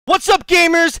up,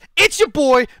 gamers? It's your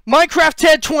boy, Minecraft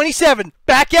Ted27,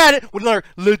 back at it with another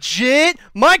legit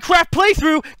Minecraft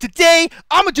playthrough. Today,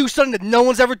 I'm gonna do something that no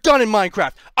one's ever done in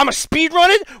Minecraft. I'm gonna speedrun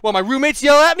it while my roommates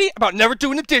yell at me about never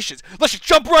doing the dishes. Let's just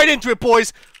jump right into it,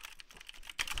 boys.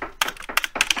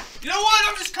 You know what?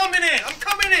 I'm just coming in. I'm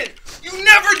coming in. You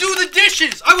never do the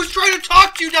dishes. I was trying to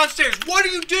talk to you downstairs. What are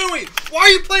you doing? Why are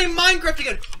you playing Minecraft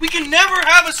again? We can never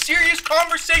have a serious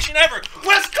conversation ever.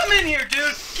 Wes, come in here,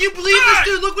 dude. Can you believe this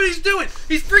dude? Look what he's doing.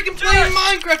 He's freaking playing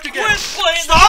Minecraft again. Quit playing Stop